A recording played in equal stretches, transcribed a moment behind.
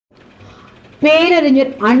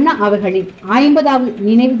பேரறிஞர் அண்ணா அவர்களின் 50வது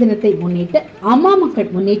நினைவு தினத்தை முன்னிட்டு அம்மா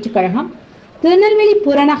மக்கள் முன்னேற்றக் கழகம் திருநெல்வேலி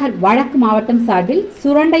புறநகர் வடக்கு மாவட்டம் சார்பில்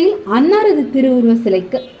சுரண்டையில் அன்னாரது திருவுருவ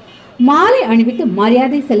சிலைக்கு மாலை அணிவித்து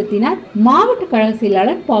மரியாதை செலுத்தினார் மாவட்ட கழக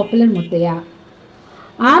செயலாளர் பாப்புலர் முத்தையா.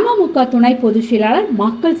 அமமுக துணை பொதுச் செயலாளர்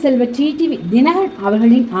மக்கள் செல்வ டிடிவி னகரன்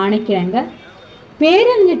அவர்களின் ஆணைக்கிணங்க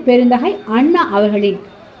பேரறிஞர் பெருந்தகை அண்ணா அவர்களின்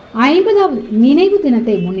 50வது நினைவு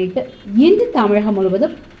தினத்தை முன்னிட்டு இன்று தமிழகம்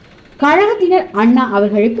முழுவதும் கழகத்தினர் அண்ணா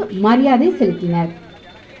அவர்களுக்கு மரியாதை செலுத்தினர்.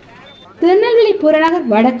 திருநெல்வேலி புறநகர்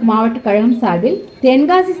வடக்கு மாவட்ட கழகம் சார்பில்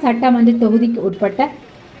தென்காசி சட்டமன்ற தொகுதிக்கு உட்பட்ட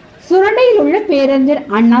சுரண்டையில் உள்ள பேரறிஞர்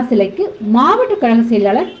அண்ணா சிலைக்கு மாவட்ட கழக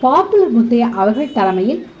செயலாளர் பாப்புலர் முத்தையா அவர்கள்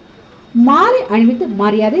தலைமையில் மாலை அணிவித்து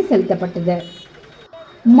மரியாதை செலுத்தப்பட்டது.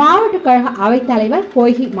 மாவட்ட கழக அவைத் தலைவர்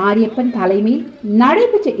பொய்கை மாரியப்பன் தலைமையில்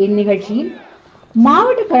நடைபெற்ற இந்நிகழ்ச்சியில்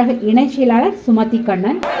மாவட்ட கழக இணைச் செயலாளர் சுமதி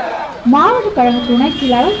கண்ணன், மாவட்ட கழக துணை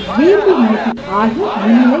செயலாளர் வீர்பி மூர்த்தி ஆகியோர்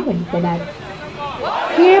முன்னிலை வகித்தனர்.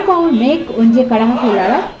 கீழப்பாவூர் மேற்கு ஒன்றிய கழக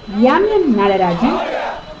செயலாளர் எம் நடராஜன்,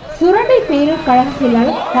 சுரண்டை பேரூர் கழக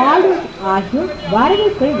செயலாளர் பாலூர் ஆகியோர்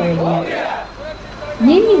வரவேற்பை வழங்கினர்.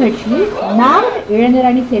 இந்நிகழ்ச்சியில் மாவட்ட இளைஞர்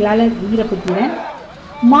அணி செயலாளர் வீரபுத்திரன்,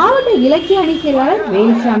 மாவட்ட இலக்கிய அணி செயலாளர்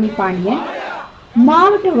வேலுசாமி பாண்டியன்,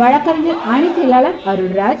 மாவட்ட வழக்கறிஞர் அணி செயலாளர்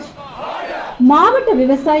அருள்ராஜ், மாவட்ட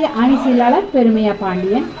விவசாய அணி செயலாளர் பெருமையா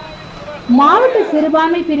பாண்டியன், மாவட்ட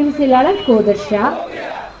சிறுபான்மை பிரிவு செயலாளர் கோதர்ஷா,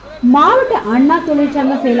 மாவட்ட அண்ணா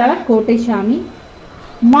தொழிற்சங்க செயலாளர் கோட்டைசாமி,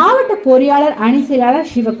 மாவட்ட பொறியாளர் அணி செயலாளர்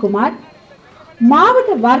சிவகுமார்,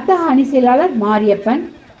 மாவட்ட வர்த்தக அணி செயலாளர் மாரியப்பன்,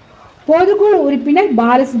 பொதுக்குழு உறுப்பினர்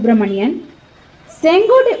பாலசுப்ரமணியன்,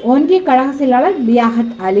 செங்கோட்டை ஒன்றிய கழக செயலாளர்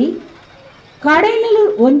லியாகத் அலி,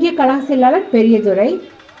 கடைநல்லூர் ஒன்றிய கழக செயலாளர் பெரியதுரை,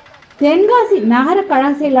 தென்காசி நகர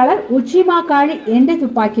கழக செயலாளர் உச்சிமாக்காளி என்ற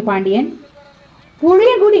துப்பாக்கி பாண்டியன்,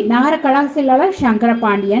 புளியங்குடி நகர கழக செயலாளர் சங்கர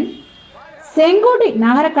பாண்டியன், செங்கோட்டை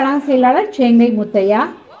நகர கழக செயலாளர் செங்கை முத்தையா,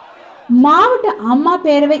 மாவட்ட அம்மா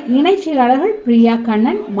பேரவை இணை செயலாளர்கள் பிரியா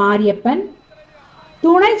கண்ணன், மாரியப்பன்,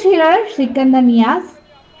 துணை செயலாளர் சிக்கந்தர் நியாஸ்,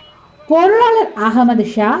 பொருளாளர் அகமது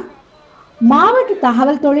ஷா, மாவட்ட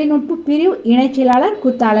தகவல் தொழில்நுட்ப பிரிவு இணை செயலாளர்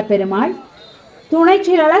குத்தால பெருமாள், துணை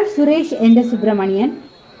செயலாளர் சுரேஷ் என்ற சுப்பிரமணியன்,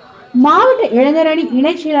 மாவட்ட இளைஞரணி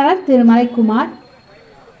இணை செயலாளர் திருமலைக்குமார்,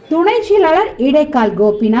 துணை செயலாளர் இடைக்கால்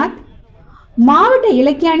கோபிநாத், மாவட்ட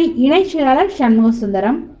இலக்கிய அணி இணை செயலாளர் சண்முக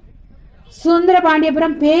சுந்தரம்,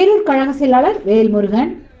 சுந்தரபாண்டியபுரம் பேரூர் கழக செயலாளர்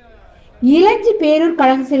வேல்முருகன், இலஞ்சி பேரூர்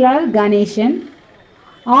கழக செயலாளர் கணேசன்,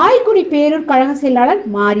 ஆய்குடி பேரூர் கழக செயலாளர்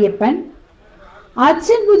மாரியப்பன்,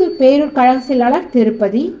 அச்சன்புதூர் பேரூர் கழக செயலாளர்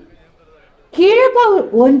திருப்பதி, கீழப்பாவூர்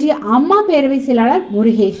ஒன்றிய அம்மா பேரவை செயலாளர்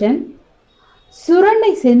முருகேசன்,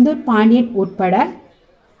 சுரண்டை செந்தூர் பாண்டியன் உட்பட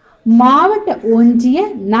மாவட்ட ஒன்றிய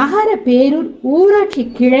நகர பேரூர் ஊராட்சி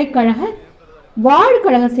கிளைக்கழக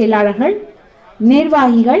வாழ்கழக செயலாளர்கள்,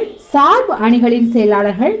 நிர்வாகிகள், சார்பு அணிகளின்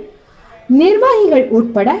செயலாளர்கள், நிர்வாகிகள்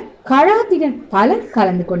உட்பட கழகத்தினர் பலர்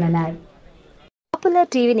கலந்து கொண்டனர்.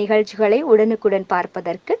 பாப்புலர் டிவி நிகழ்ச்சிகளை உடனுக்குடன்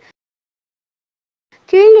பார்ப்பதற்கு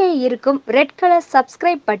கீழே இருக்கும் ரெட் கலர்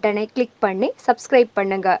சப்ஸ்கிரைப் பட்டனை கிளிக் பண்ணி சப்ஸ்கிரைப்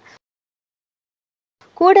பண்ணுங்க.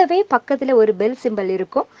 கூடவே பக்கத்துல ஒரு பெல் சிம்பல்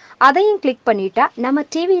இருக்கும், அதையும் கிளிக் பண்ணிட்டா நம்ம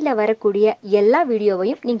டிவியில வரக்கூடிய எல்லா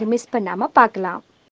வீடியோவையும் நீங்க மிஸ் பண்ணாம பார்க்கலாம்.